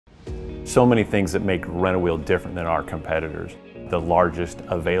So many things that make Rent-A-Wheel different than our competitors. The largest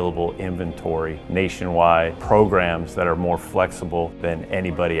available inventory nationwide, programs that are more flexible than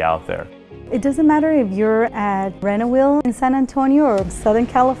anybody out there. It doesn't matter if you're at Rent-A-Wheel in San Antonio or Southern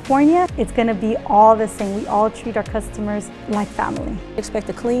California, it's going to be all the same. We all treat our customers like family. Expect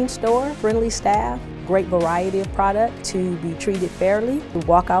a clean store, friendly staff, great variety of product, to be treated fairly, to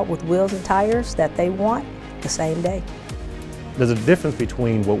walk out with wheels and tires that they want the same day. There's a difference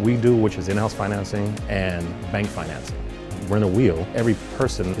between what we do, which is in-house financing, and bank financing. Rent-A-Wheel, every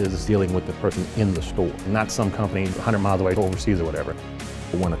person is dealing with the person in the store, not some company 100 miles away overseas or whatever.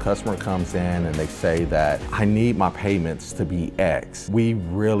 When a customer comes in and they say that, I need my payments to be X, we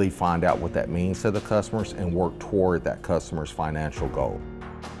really find out what that means to the customers and work toward that customer's financial goal.